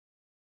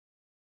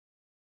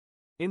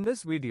In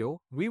this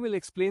video, we will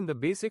explain the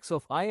basics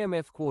of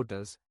IMF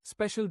quotas,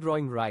 special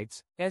drawing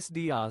rights,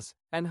 SDRs,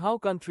 and how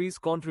countries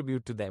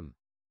contribute to them.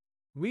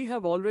 We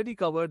have already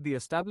covered the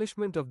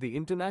establishment of the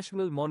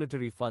International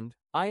Monetary Fund,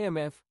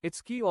 IMF,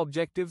 its key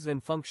objectives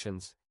and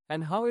functions,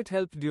 and how it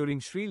helped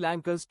during Sri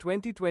Lanka's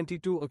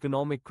 2022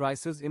 economic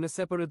crisis in a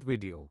separate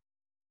video.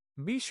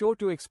 Be sure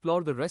to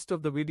explore the rest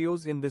of the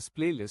videos in this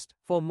playlist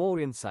for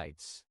more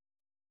insights.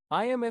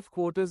 IMF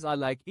quotas are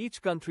like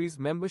each country's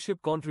membership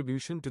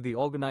contribution to the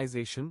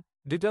organization,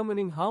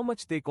 determining how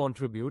much they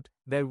contribute,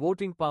 their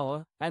voting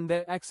power, and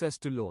their access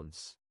to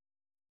loans.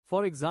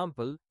 For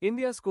example,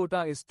 India's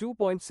quota is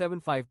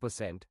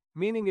 2.75%,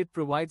 meaning it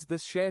provides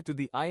this share to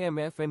the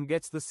IMF and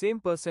gets the same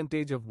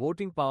percentage of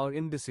voting power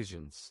in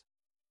decisions.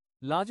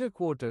 Larger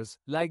quotas,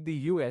 like the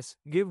US,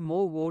 give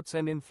more votes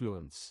and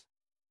influence.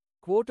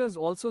 Quotas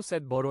also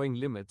set borrowing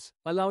limits,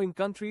 allowing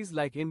countries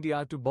like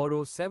India to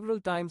borrow several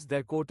times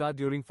their quota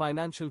during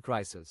financial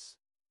crisis.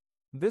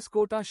 This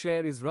quota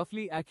share is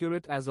roughly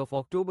accurate as of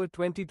October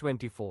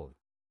 2024.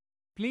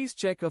 Please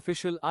check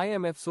official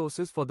IMF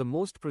sources for the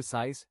most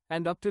precise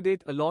and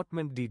up-to-date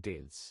allotment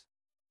details.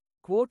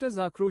 Quotas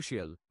are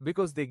crucial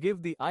because they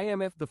give the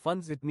IMF the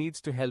funds it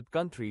needs to help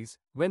countries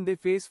when they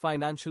face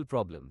financial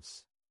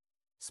problems.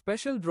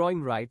 Special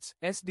drawing rights,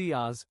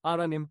 SDRs,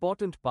 are an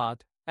important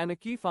part and a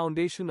key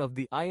foundation of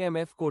the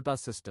IMF quota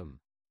system.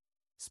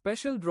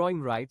 Special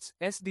drawing rights,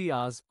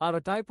 SDRs, are a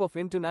type of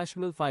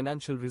international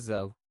financial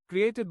reserve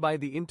created by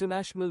the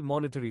International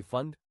Monetary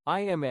Fund,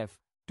 IMF,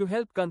 to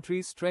help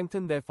countries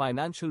strengthen their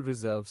financial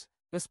reserves,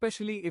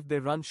 especially if they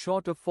run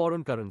short of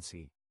foreign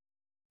currency.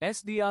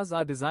 SDRs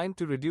are designed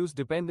to reduce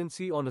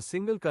dependency on a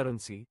single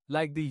currency,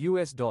 like the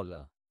US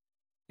dollar.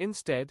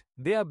 Instead,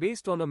 they are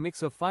based on a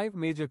mix of 5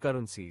 major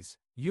currencies: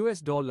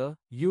 US dollar,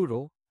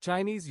 euro,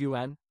 Chinese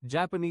yuan,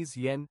 Japanese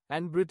yen,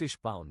 and British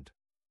pound.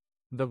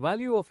 The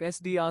value of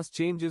SDRs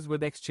changes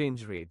with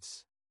exchange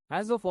rates.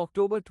 As of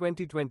October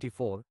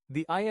 2024,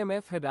 the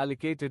IMF had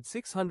allocated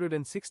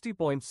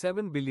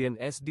 660.7 billion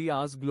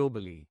SDRs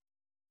globally.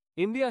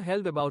 India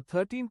held about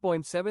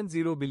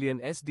 13.70 billion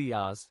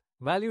SDRs,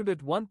 valued at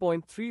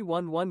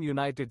 $1.311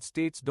 United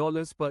States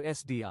dollars per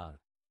SDR.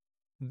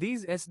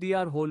 These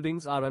SDR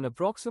holdings are an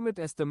approximate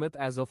estimate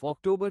as of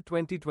October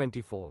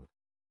 2024.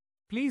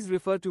 Please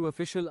refer to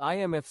official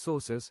IMF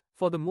sources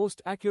for the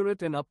most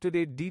accurate and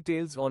up-to-date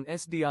details on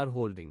SDR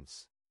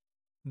holdings.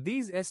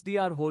 These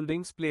SDR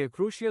holdings play a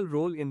crucial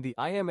role in the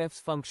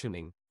IMF's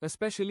functioning,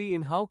 especially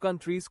in how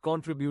countries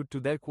contribute to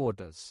their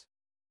quotas.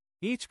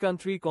 Each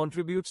country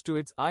contributes to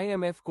its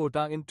IMF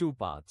quota in 2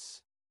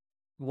 parts.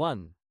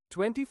 1.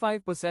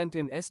 25%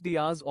 in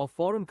SDRs or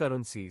foreign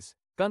currencies.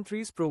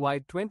 Countries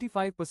provide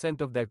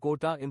 25% of their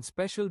quota in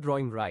special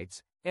drawing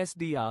rights,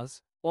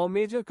 SDRs, or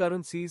major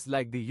currencies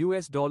like the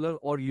US dollar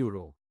or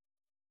euro.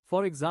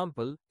 For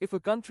example, if a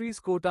country's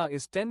quota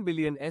is 10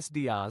 billion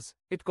SDRs,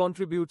 it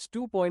contributes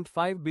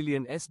 2.5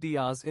 billion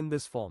SDRs in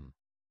this form.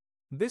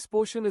 This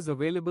portion is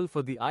available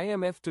for the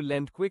IMF to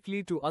lend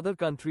quickly to other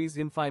countries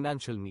in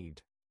financial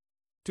need.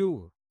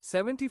 2.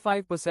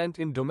 75%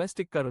 in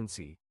domestic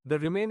currency. The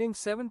remaining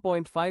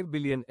 7.5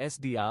 billion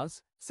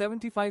SDRs,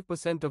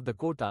 75% of the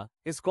quota,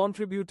 is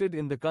contributed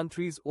in the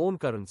country's own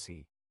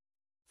currency.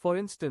 For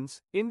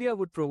instance, India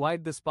would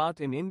provide this part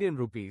in Indian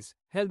rupees,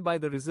 held by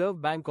the Reserve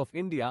Bank of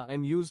India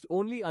and used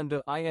only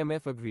under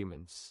IMF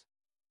agreements.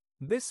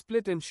 This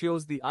split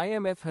ensures the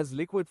IMF has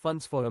liquid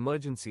funds for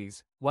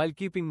emergencies, while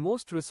keeping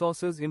most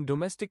resources in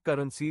domestic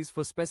currencies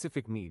for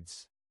specific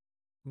needs.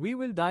 We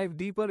will dive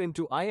deeper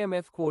into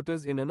IMF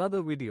quotas in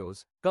another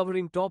videos,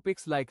 covering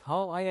topics like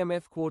how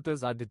IMF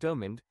quotas are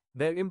determined,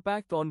 their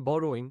impact on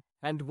borrowing,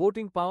 and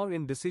voting power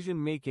in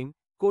decision-making,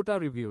 quota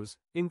reviews,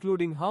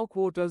 including how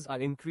quotas are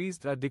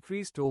increased or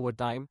decreased over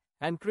time,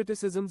 and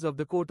criticisms of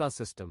the quota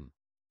system.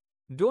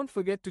 Don't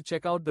forget to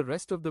check out the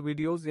rest of the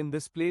videos in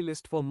this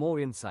playlist for more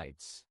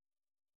insights.